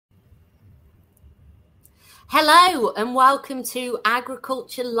Hello and welcome to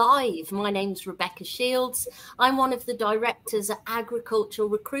Agriculture Live. My name's Rebecca Shields. I'm one of the directors at Agricultural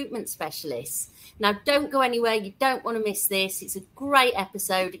Recruitment Specialists. Now, don't go anywhere. You don't want to miss this. It's a great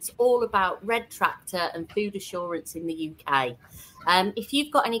episode. It's all about red tractor and food assurance in the UK. If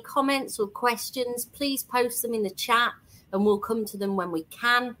you've got any comments or questions, please post them in the chat and we'll come to them when we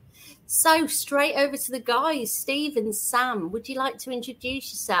can. So straight over to the guys, Steve and Sam, would you like to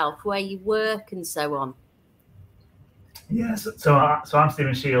introduce yourself, where you work and so on? Yes, so I'm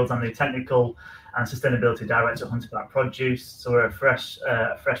Stephen Shields. I'm the Technical and Sustainability Director at Huntapac Produce. So we're a fresh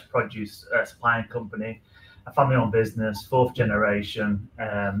produce supplying company, a family-owned business, fourth generation,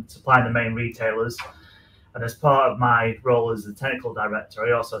 supplying the main retailers. And as part of my role as the Technical Director,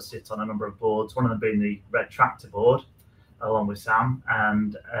 I also sit on a number of boards, one of them being the Red Tractor Board, along with Sam.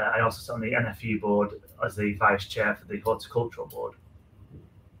 And I also sit on the NFU board as the Vice Chair for the Horticultural Board.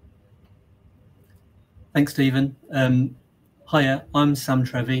 Thanks, Stephen. Hiya, I'm Sam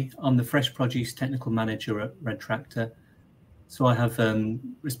Trevey. I'm the Fresh Produce Technical Manager at Red Tractor. So I have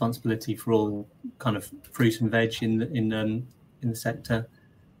responsibility for all kind of fruit and veg in the sector.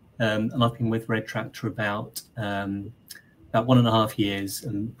 And I've been with Red Tractor about 1.5 years,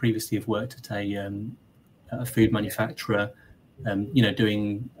 and previously I've worked at a food manufacturer,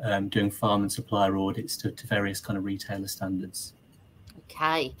 doing farm and supplier audits to various kind of retailer standards.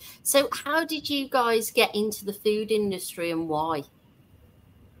 Okay, so how did you guys get into the food industry and why?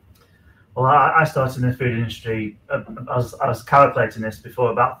 Well, I started in the food industry, I was calculating this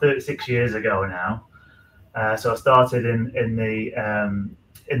before, about 36 years ago now. So I started in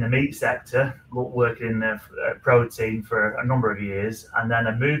the meat sector, working in the protein for a number of years, and then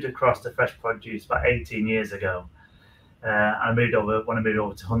I moved across to fresh produce about 18 years ago. I moved over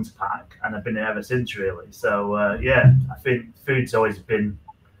to Huntapac, and I've been here ever since, really. So I think food's always been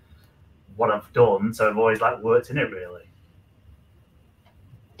what I've done, so I've always worked in it, really.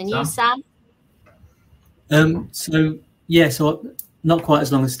 And you, Sam? So not quite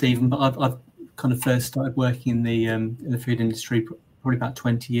as long as Stephen, but I've kind of first started working in the food industry probably about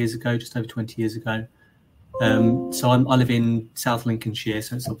 20 years ago, just over 20 years ago. So I live in South Lincolnshire,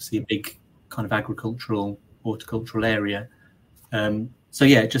 so it's obviously a big kind of horticultural area.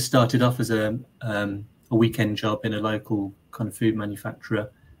 It just started off as a weekend job in a local kind of food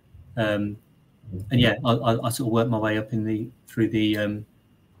manufacturer. I sort of worked my way up through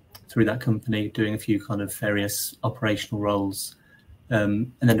that company, doing a few kind of various operational roles,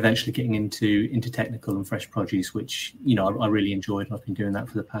 and then eventually getting into technical and fresh produce, which I really enjoyed. I've been doing that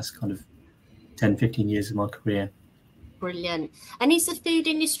for the past kind of 10-15 years of my career. Brilliant. And is the food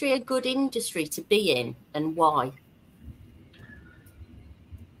industry a good industry to be in, and why?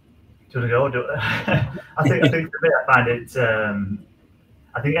 Do you want to go? I think for me, I find it.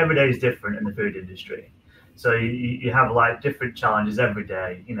 I think every day is different in the food industry. So you have different challenges every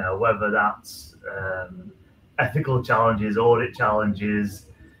day. Whether that's ethical challenges, audit challenges,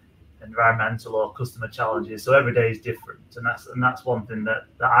 environmental or customer challenges. So every day is different, and that's one thing that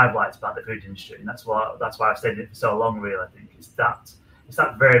I've liked about the food industry, and that's why I've stayed in it for so long. Really, I think it's that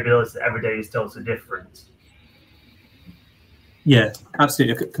variability that every day is totally different. Yeah,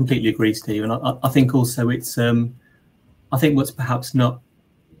 absolutely, I completely agree, Steve. And I think also it's I think what's perhaps not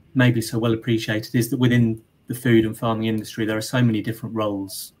maybe so well appreciated is that within the food and farming industry there are so many different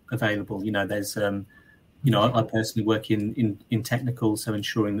roles available. There's I personally work in technical, so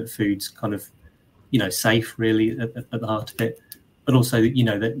ensuring that food's kind of, safe really at the heart of it. But also,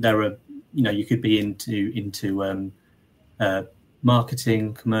 that there are, you could be into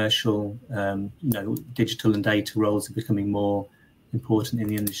marketing, commercial, digital and data roles are becoming more important in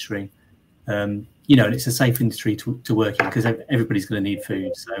the industry. And it's a safe industry to work in because everybody's going to need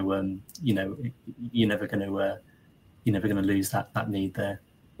food. So, you're never going to lose that need there.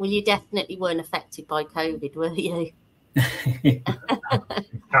 Well, you definitely weren't affected by COVID, were you?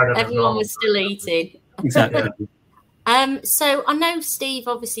 Everyone was still eating. Exactly. So I know, Steve,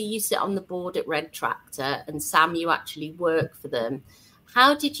 obviously you sit on the board at Red Tractor, and Sam, you actually work for them.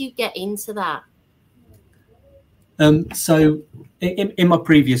 How did you get into that? So in my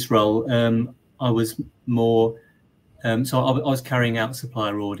previous role, I was more, I was carrying out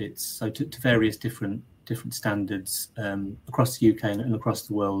supplier audits, so to various different standards across the UK and across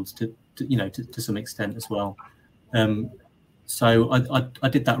the world, to some extent as well. So I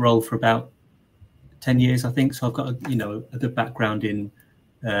did that role for about 10 years, I think. So I've got a good background in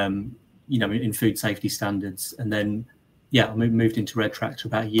in food safety standards, and then I moved into Red Tractor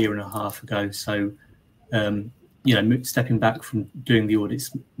about 1.5 years ago. So stepping back from doing the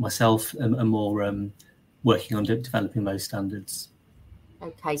audits myself and more working on developing those standards.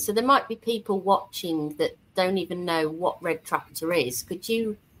 Okay, so there might be people watching that don't even know what Red Tractor is. Could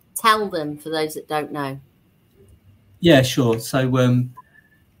you tell them, for those that don't know? Yeah, sure. So,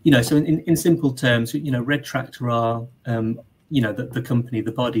 so in simple terms, Red Tractor are, the company,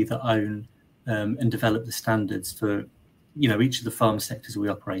 the body that own and develop the standards for, each of the farm sectors we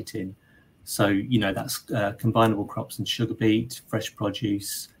operate in. So, that's combinable crops and sugar beet, fresh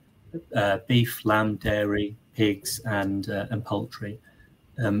produce, beef, lamb, dairy, pigs, and poultry.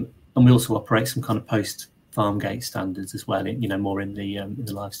 And we also operate some kind of post-farm gate standards as well, more in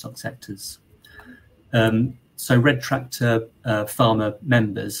the livestock sectors. So Red Tractor farmer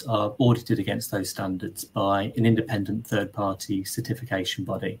members are audited against those standards by an independent third-party certification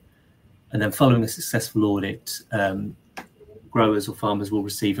body. And then following a successful audit, growers or farmers will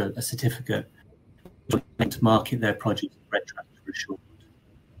receive a certificate to market their produce Red Tractor assured.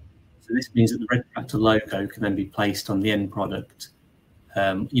 So this means that the Red Tractor logo can then be placed on the end product,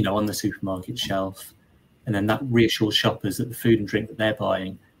 on the supermarket shelf. And then that reassures shoppers that the food and drink that they're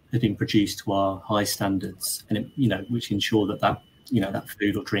buying has been produced to our high standards, and which ensure that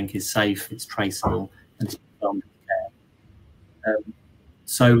food or drink is safe, it's traceable, and it's done with care.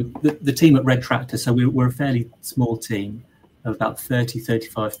 So the team at Red Tractor, so we're a fairly small team of about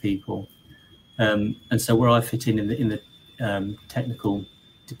 35 people, and so where I fit in the technical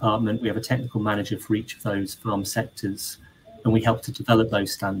department, we have a technical manager for each of those farm sectors, and we help to develop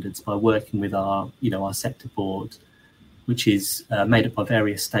those standards by working with our sector board, which is made up by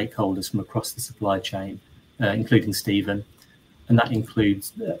various stakeholders from across the supply chain, including Stephen, and that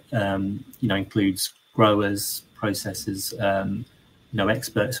includes growers, processors,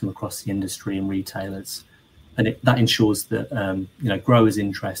 experts from across the industry and retailers, and that ensures that growers'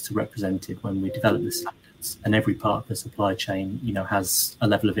 interests are represented when we develop the standards, and every part of the supply chain has a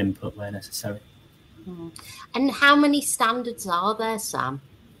level of input where necessary. And how many standards are there, Sam?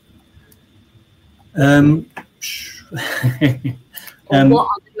 Or what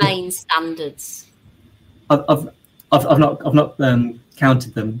are the main standards? I've not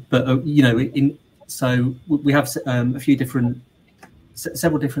counted them, but so we have several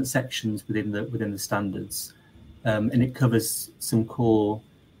different sections within the standards, and it covers some core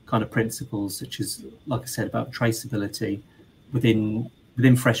kind of principles, such as, like I said, about traceability within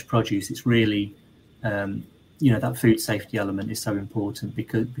fresh produce. It's really that food safety element is so important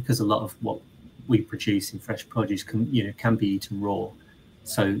because a lot of what we produce in fresh produce can be eaten raw,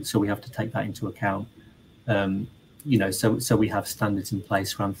 so we have to take that into account. So we have standards in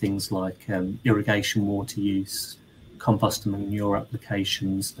place around things like irrigation water use, compost and manure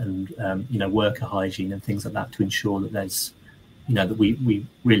applications, and worker hygiene and things like that, to ensure that there's that we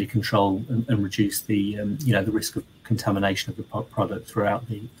really control and reduce the the risk of contamination of the product throughout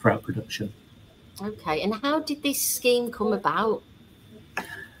production. Okay, and how did this scheme come about?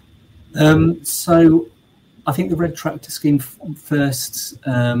 So I think the Red Tractor scheme was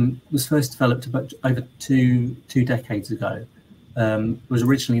first developed about over two decades ago. It was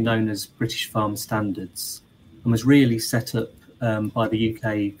originally known as British Farm Standards, and was really set up by the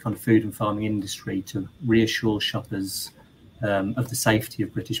UK kind of food and farming industry to reassure shoppers of the safety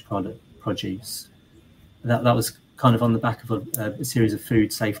of British produce. That was kind of on the back of a series of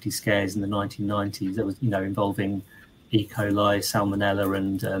food safety scares in the 1990s. That was involving E. coli, salmonella,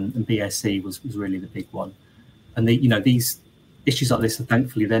 and BSE was really the big one. And these issues like this are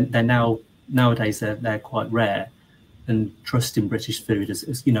thankfully they're nowadays they're quite rare, and trust in British food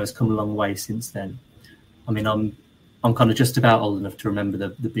has come a long way since then. I mean, I'm kind of just about old enough to remember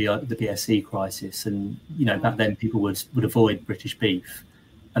the BSE crisis, and back then people would avoid British beef,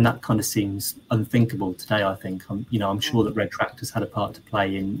 and that kind of seems unthinkable today. I think I'm sure that Red Tractor's had a part to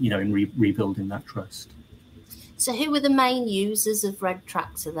play in rebuilding that trust. So who are the main users of Red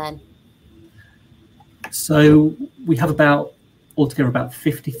Tractor then? So we have altogether about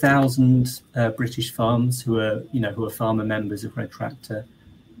 50,000 British farms who are farmer members of Red Tractor.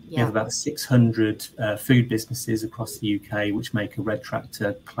 We have about 600 food businesses across the UK which make a Red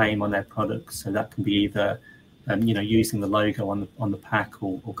Tractor claim on their products. So that can be either using the logo on the pack,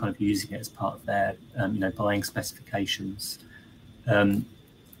 or kind of using it as part of their buying specifications.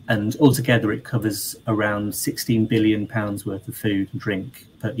 And altogether, it covers around £16 billion worth of food and drink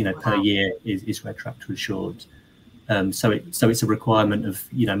per year is Red Tractor assured. So it's a requirement of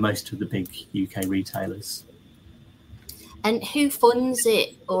most of the big UK retailers. And who funds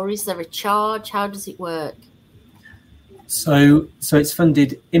it, or is there a charge? How does it work? So it's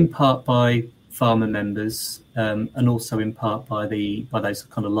funded in part by farmer members, and also in part by those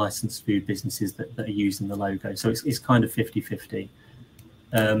kind of licensed food businesses that are using the logo. So it's kind of 50-50.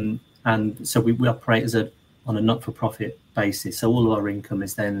 And so we operate on a not-for-profit basis. So all of our income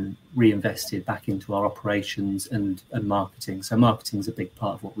is then reinvested back into our operations and marketing. So marketing is a big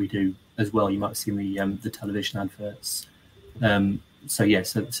part of what we do as well. You might have seen the television adverts. So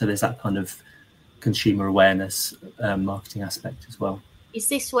there's that kind of consumer awareness marketing aspect as well. Is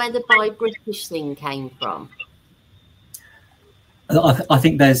this where the Buy British thing came from? I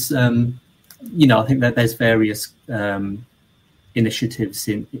think there's I think that there's various initiatives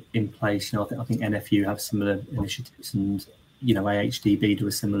in place. I think NFU have similar initiatives, and AHDB do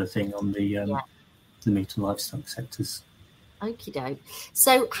a similar thing on the meat and livestock sectors. Okie doke.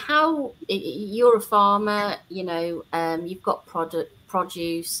 So how, you're a farmer, you've got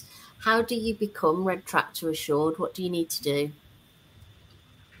produce. How do you become Red Tractor assured? What do you need to do?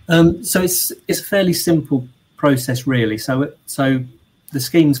 So it's a fairly simple process, really. So the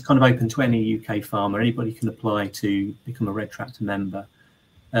scheme's kind of open to any UK farmer. Anybody can apply to become a Red Tractor member.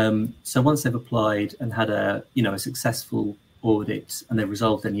 So once they've applied and had a successful audit and they've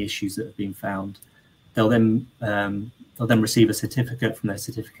resolved any issues that have been found, they'll then receive a certificate from their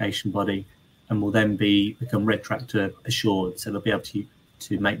certification body and will then become Red Tractor assured. So they'll be able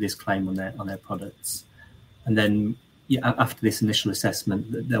to make this claim on their products. And then after this initial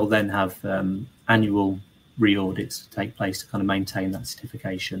assessment, they'll then have annual re-audits to take place to kind of maintain that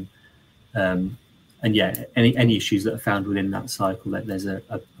certification. Any issues that are found within that cycle, that there's a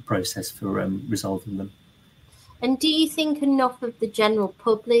process for resolving them. And do you think enough of the general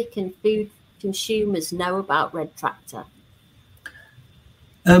public and food consumers know about Red Tractor?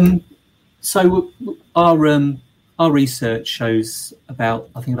 So our research shows I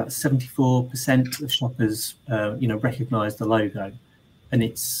think about 74% of shoppers recognise the logo, and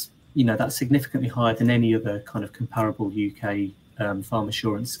it's that's significantly higher than any other kind of comparable UK farm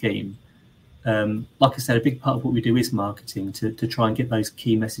assurance scheme. Like I said, a big part of what we do is marketing to try and get those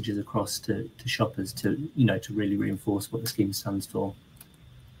key messages across to shoppers to really reinforce what the scheme stands for.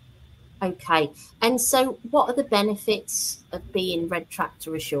 Okay, and so what are the benefits of being Red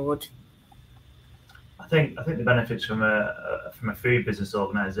Tractor assured? I think the benefits from a food business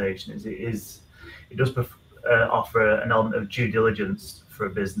organisation is it does offer an element of due diligence for a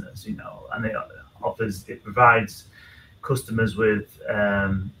business, and it provides customers with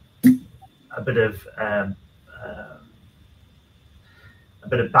a bit of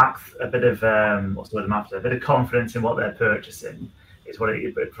confidence in what they're purchasing is what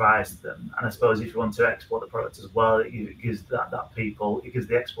it provides them. And I suppose if you want to export the product as well, it gives it gives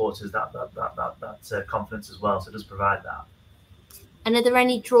the exporters that confidence as well. So it does provide that. And are there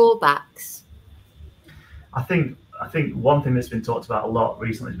any drawbacks? I think one thing that's been talked about a lot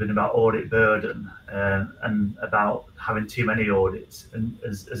recently has been about audit burden and about having too many audits. And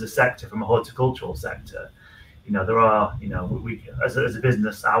as a sector, from a horticultural sector, there are, we as a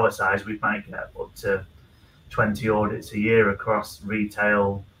business our size, we might get up to 20 audits a year across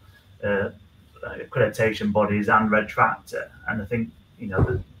retail, accreditation bodies and Red Tractor. And I think,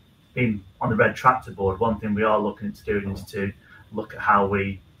 being on the Red Tractor board, one thing we are looking into doing is to look at how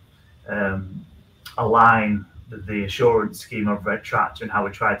we align the assurance scheme of Red Tractor and how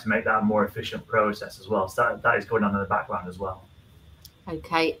we try to make that a more efficient process as well. So that is going on in the background as well.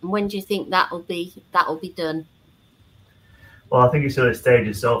 Okay, and when do you think that'll be done? Well, I think it's early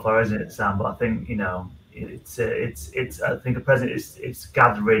stages so far, isn't it, Sam? But I think it's I think at present it's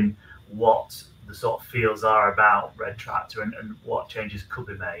gathering what the sort of feels are about Red Tractor and what changes could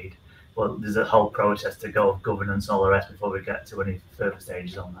be made. But there's a whole process to go of governance and all the rest before we get to any further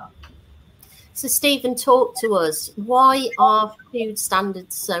stages on that. So Stephen, talk to us. Why are food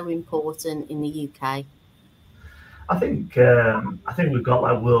standards so important in the UK? I think we've got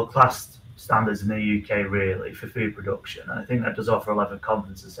like world-class standards in the UK really for food production, and I think that does offer a level of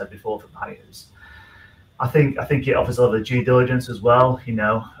confidence, as I said before, for buyers. I think it offers a level of due diligence as well.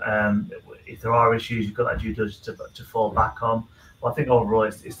 If there are issues, you've got that due diligence to fall back on. Well, I think overall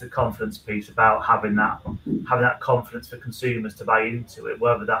it's the confidence piece about having that confidence for consumers to buy into it,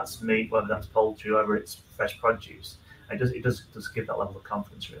 whether that's meat, whether that's poultry, whether it's fresh produce. It does give that level of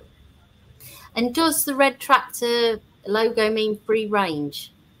confidence, really. And does the Red Tractor logo mean free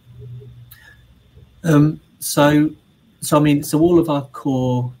range? So all of our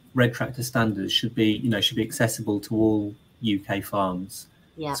core Red Tractor standards should be accessible to all UK farms.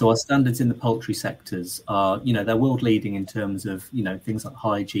 Yeah. So our standards in the poultry sectors are, they're world leading in terms of, things like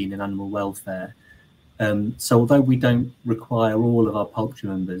hygiene and animal welfare. So although we don't require all of our poultry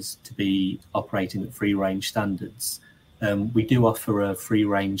members to be operating at free range standards, we do offer a free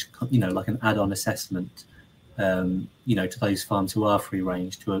range, like an add-on assessment, to those farms who are free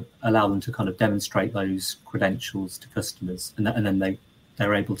range to allow them to kind of demonstrate those credentials to customers, and then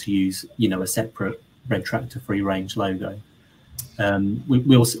they're able to use, a separate red tractor free range logo.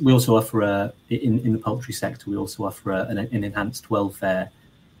 We also offer in the poultry sector. We also offer an enhanced welfare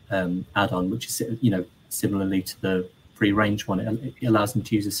add-on, which is similarly to the free range one. It allows them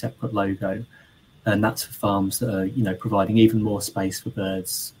to use a separate logo, and that's for farms that are providing even more space for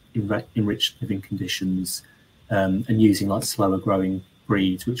birds, enriched living conditions, and using like slower growing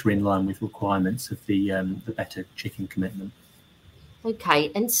breeds, which are in line with requirements of the better chicken commitment.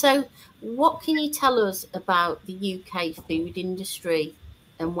 Okay, and so what can you tell us about the UK food industry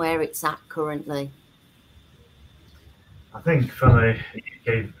and where it's at currently? I think from a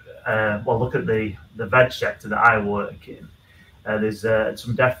UK, look at the veg sector that I work in. There's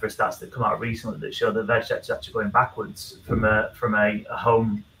some DEFRA stats that come out recently that show the veg sector is actually going backwards from a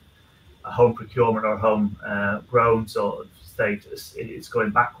home procurement or home grown sort of status. It's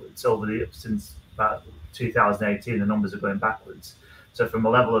going backwards since about 2018. The numbers are going backwards. So from a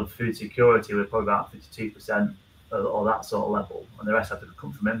level of food security, we're probably about 52% or that sort of level, and the rest have to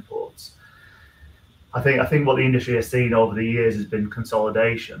come from imports. I think what the industry has seen over the years has been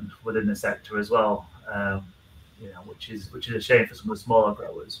consolidation within the sector as well, which is a shame for some of the smaller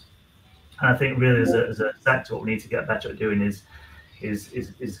growers. And I think really as a sector, what we need to get better at doing is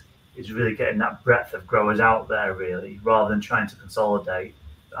really getting that breadth of growers out there, really, rather than trying to consolidate.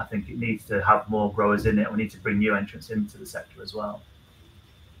 I think it needs to have more growers in it, and we need to bring new entrants into the sector as well.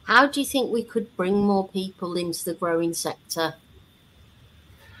 How do you think we could bring more people into the growing sector?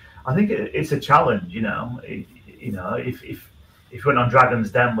 I think it's a challenge, if you went on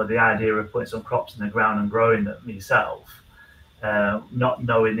Dragon's Den with the idea of putting some crops in the ground and growing them yourself, not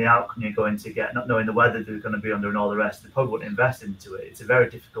knowing the outcome you're going to get, not knowing the weather they're going to be under and all the rest, they probably wouldn't invest into it. It's a very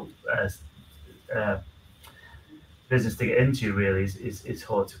difficult business to get into, really, is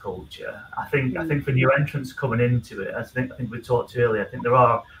horticulture. I think for new entrants coming into it, I think we talked earlier, I think there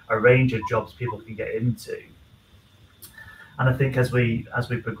are a range of jobs people can get into. And I think as we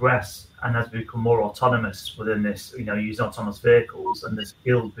progress and as we become more autonomous within this, using autonomous vehicles, and the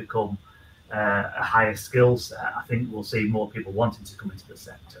skills become a higher skill set, I think we'll see more people wanting to come into the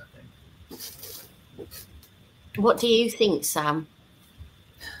sector, I think. What do you think, Sam?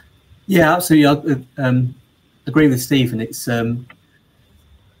 Yeah, absolutely. I agree with Stephen. It's I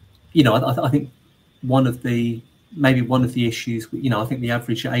think one of the issues, I think the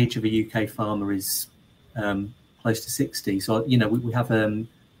average age of a UK farmer is close to 60. So we have an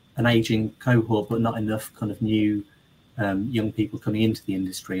aging cohort, but not enough kind of new young people coming into the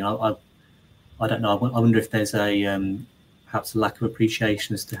industry. I don't know. I wonder if there's perhaps a lack of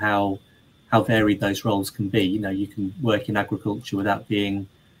appreciation as to how varied those roles can be. You can work in agriculture without being,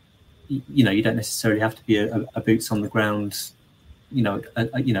 you don't necessarily have to be a boots on the ground,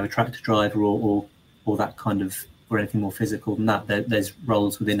 a tractor driver or that kind of, or anything more physical than that. There's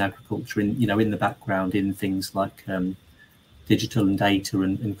roles within agriculture in the background, in things like digital and data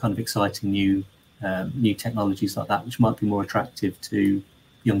and kind of exciting new technologies like that, which might be more attractive to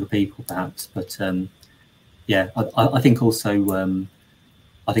younger people perhaps. But I think also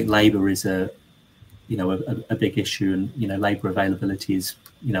I think labour is a big issue, and labour availability is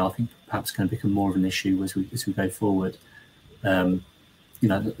I think perhaps going to become more of an issue as we go forward.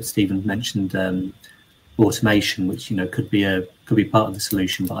 Stephen mentioned automation, which could be part of the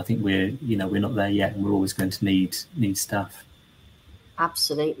solution, but I think we're not there yet, and we're always going to need staff.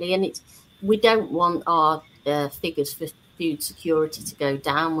 Absolutely, and we don't want our figures for food security to go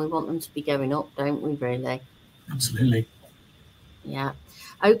down. We want them to be going up, don't we, really? Absolutely. Yeah.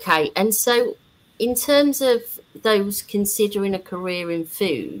 Okay, and so in terms of those considering a career in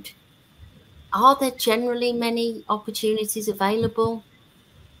food, are there generally many opportunities available?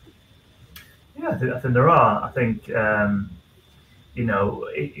 Yeah, I think there are. I think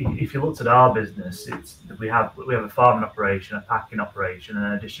if you looked at our business, we have a farming operation, a packing operation,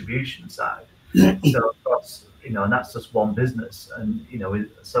 and a distribution side. So across, and that's just one business, and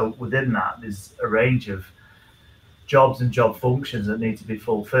so within that, there's a range of jobs and job functions that need to be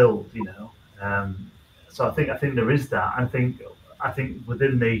fulfilled. So I think there is that. I think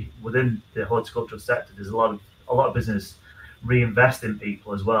within the horticultural sector, there's a lot of business reinvest in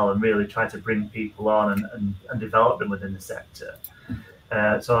people as well, and really try to bring people on and develop them within the sector.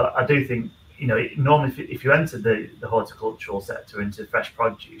 So I do think normally if you enter the horticultural sector into fresh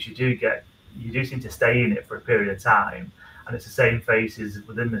produce, you do seem to stay in it for a period of time, and it's the same faces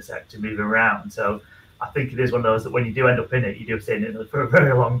within the sector moving around. So I think it is one of those that when you do end up in it, you do stay in it for a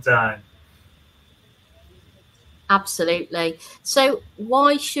very long time. Absolutely. So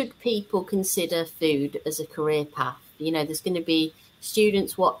why should people consider food as a career path? There's going to be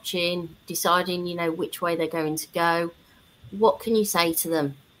students watching, deciding, which way they're going to go. What can you say to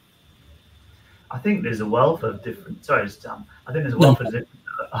them? I think there's a wealth of different. Sorry, Sam. I think there's a wealth of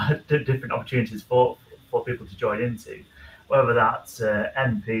different opportunities for people to join into, whether that's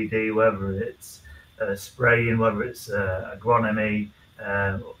NPD, whether it's spraying, whether it's agronomy,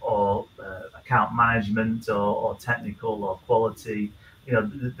 or account management, or technical or quality.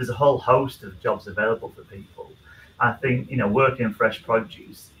 There's a whole host of jobs available for people. I think working in fresh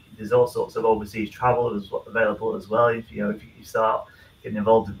produce, there's all sorts of overseas travel available as well. If you start getting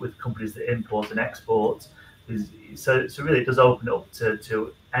involved with companies that import and export, so really it does open up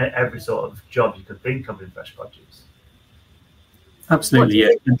to every sort of job you could think of in fresh produce. Absolutely,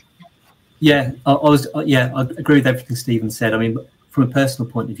 yeah. I agree with everything Stephen said. I mean, from a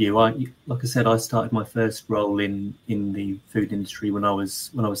personal point of view, like I said, I started my first role in the food industry when I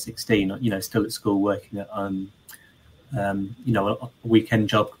was 16. Still at school, working at a weekend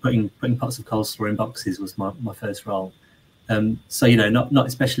job, putting pots of coleslaw in boxes was my first role. So not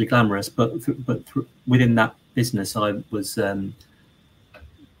especially glamorous, but within that business, I was I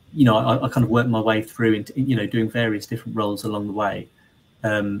kind of worked my way through into doing various different roles along the way,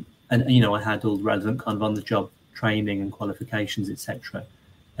 and I had all the relevant kind of on the job training and qualifications, etc.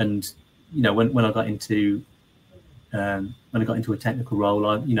 And when I got into a technical role,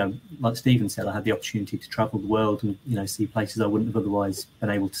 like Stephen said, I had the opportunity to travel the world and see places I wouldn't have otherwise been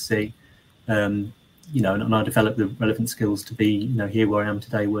able to see. And I developed the relevant skills to be here where I am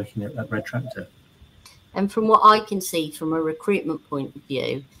today, working at Red Tractor. And from what I can see from a recruitment point of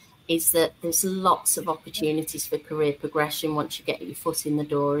view, is that there's lots of opportunities for career progression once you get your foot in the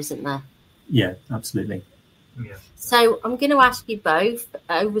door, isn't there? Yeah, absolutely. Yeah. So I'm going to ask you both,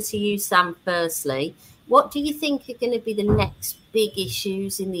 over to you, Sam, firstly. What do you think are going to be the next big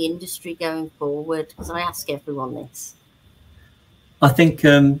issues in the industry going forward? Because I ask everyone this. I think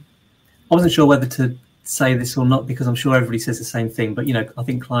I wasn't sure whether to say this or not, because I'm sure everybody says the same thing. But I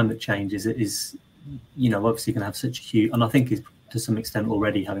think climate change is obviously going to have such a huge, and I think is to some extent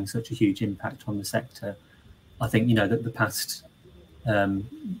already having such a huge impact on the sector. I think that the past, the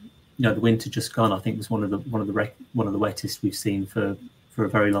winter just gone, I think was one of the wettest we've seen for a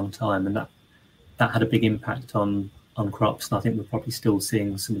very long time, and that had a big impact on crops. And I think we're probably still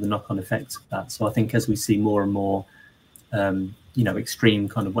seeing some of the knock-on effects of that. So I think as we see more and more extreme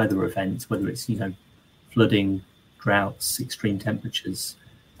kind of weather events, whether it's flooding, droughts, extreme temperatures,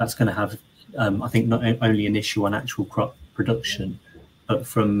 that's going to have I think not only an issue on actual crop production, but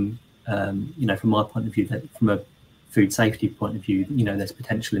from my point of view, that from a food safety point of view, there's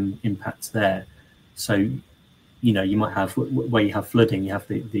potential impacts there. So you might have, where you have flooding, you have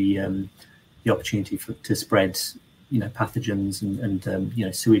the opportunity to spread pathogens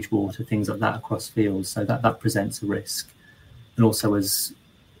and sewage water, things like that across fields. So that presents a risk. And also as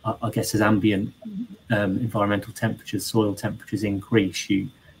ambient environmental temperatures, soil temperatures increase,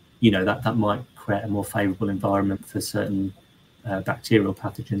 that might create a more favourable environment for certain bacterial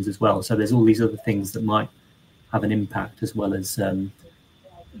pathogens as well. So there's all these other things that might have an impact, as well as the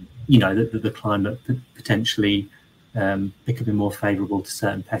climate potentially becoming more favourable to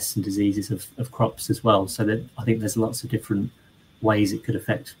certain pests and diseases of crops as well. So that I think there's lots of different ways it could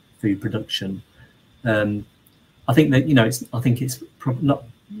affect food production. I think that it's probably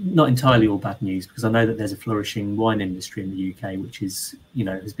not entirely all bad news, because I know that there's a flourishing wine industry in the UK, which is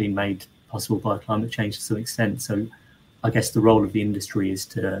has been made possible by climate change to some extent. So I guess the role of the industry is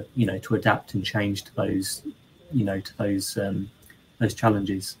to to adapt and change to those those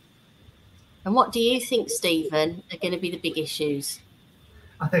challenges. And what do you think, Stephen, are going to be the big issues?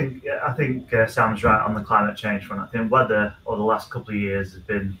 I think Sam's right on the climate change front. I think weather over the last couple of years has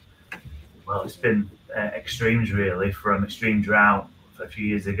been, it's been extremes really, from extreme drought a few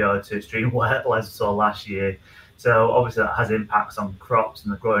years ago to extreme wet, as we saw last year. So obviously that has impacts on crops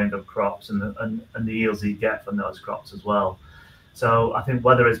and the growing of crops and the yields you get from those crops as well. So I think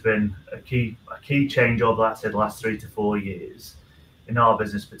weather has been a key change over the last 3 to 4 years in our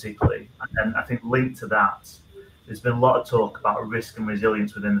business particularly. And I think linked to that, there's been a lot of talk about risk and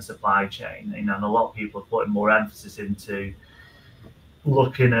resilience within the supply chain, and a lot of people are putting more emphasis into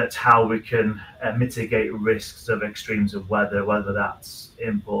looking at how we can mitigate risks of extremes of weather, whether that's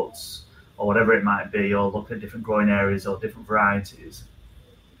inputs or whatever it might be, or look at different growing areas or different varieties.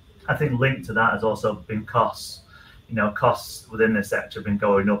 I think linked to that has also been costs. Costs within the sector have been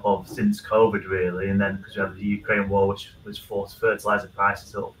going up since COVID really, and then because we have the Ukraine war, which forced fertilizer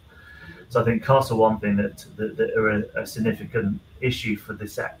prices up. So I think costs are one thing that are a significant issue for the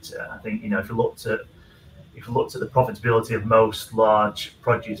sector. I think if you looked at the profitability of most large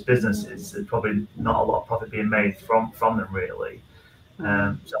produce businesses, there's probably not a lot of profit being made from them really. So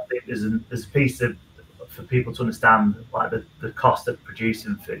I think there's a piece of for people to understand like the cost of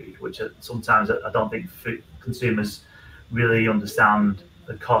producing food, which sometimes I don't think consumers really understand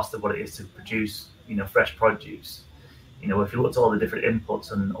the cost of what it is to produce, fresh produce. If you look at all the different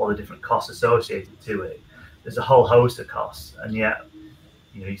inputs and all the different costs associated to it, there's a whole host of costs, and yet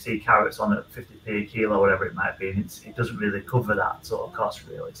you see carrots on at 50p a kilo, whatever it might be, and it doesn't really cover that sort of cost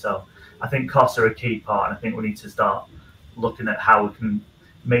really. So I think costs are a key part, and I think we need to start looking at how we can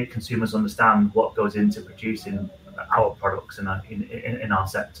make consumers understand what goes into producing our products in our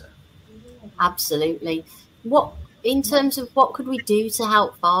sector. Absolutely. In terms of what could we do to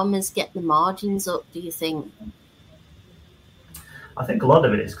help farmers get the margins up, do you think? I think a lot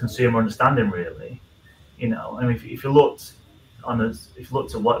of it is consumer understanding, really. I mean, if you looked at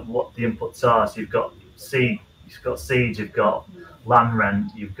what the inputs are, so you've got seeds, you've got land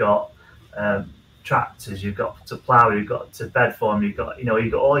rent, you've got tractors, you've got to plough, you've got to bed form, you've got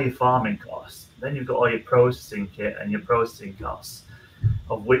all your farming costs, then you've got all your processing kit and your processing costs,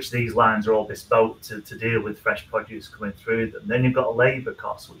 of which these lines are all bespoke to deal with fresh produce coming through them. Then you've got labour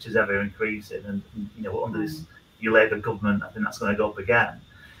costs, which is ever increasing, and under this new Labour government, I think that's going to go up again,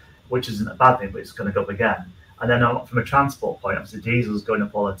 which isn't a bad thing, but it's going to go up again. And then from a transport point, obviously diesel's going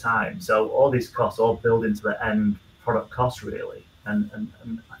up all the time, so all these costs all build into the end product cost really, and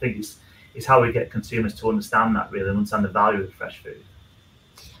I think it's how we get consumers to understand that really, and understand the value of fresh food.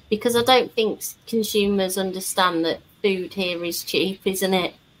 Because I don't think consumers understand that food here is cheap, isn't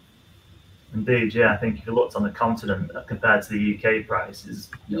it? Indeed, yeah. I think if you looked on the continent compared to the UK prices,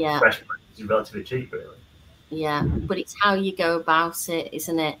 fresh produce is relatively cheap, really. Yeah, but it's how you go about it,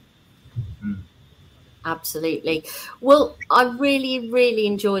 isn't it? Mm. Absolutely. Well, I really, really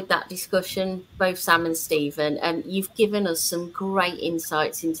enjoyed that discussion, both Sam and Stephen. You've given us some great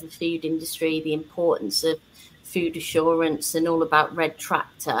insights into the food industry, the importance of food assurance, and all about Red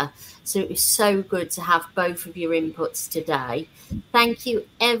Tractor. So it was so good to have both of your inputs today. Thank you,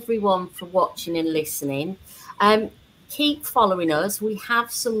 everyone, for watching and listening. Keep following us. We have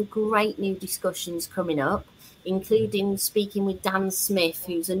some great new discussions coming up, including speaking with Dan Smith,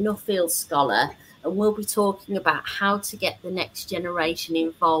 who's a Nuffield scholar, and we'll be talking about how to get the next generation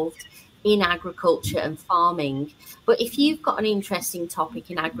involved in agriculture and farming. But if you've got an interesting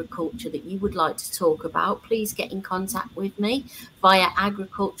topic in agriculture that you would like to talk about, please get in contact with me via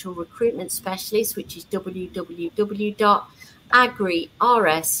Agricultural Recruitment Specialist, which is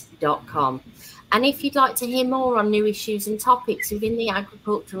www.agrirs.com. And if you'd like to hear more on new issues and topics within the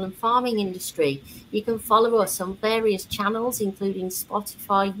agricultural and farming industry, you can follow us on various channels, including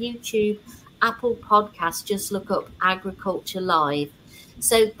Spotify, YouTube, Apple Podcasts. Just look up Agriculture Live.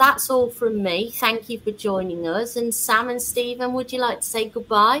 So that's all from me. Thank you for joining us. And Sam and Stephen, would you like to say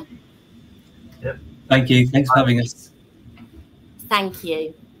goodbye? Yep. Thank you. Thanks for having us. Thank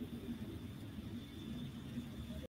you.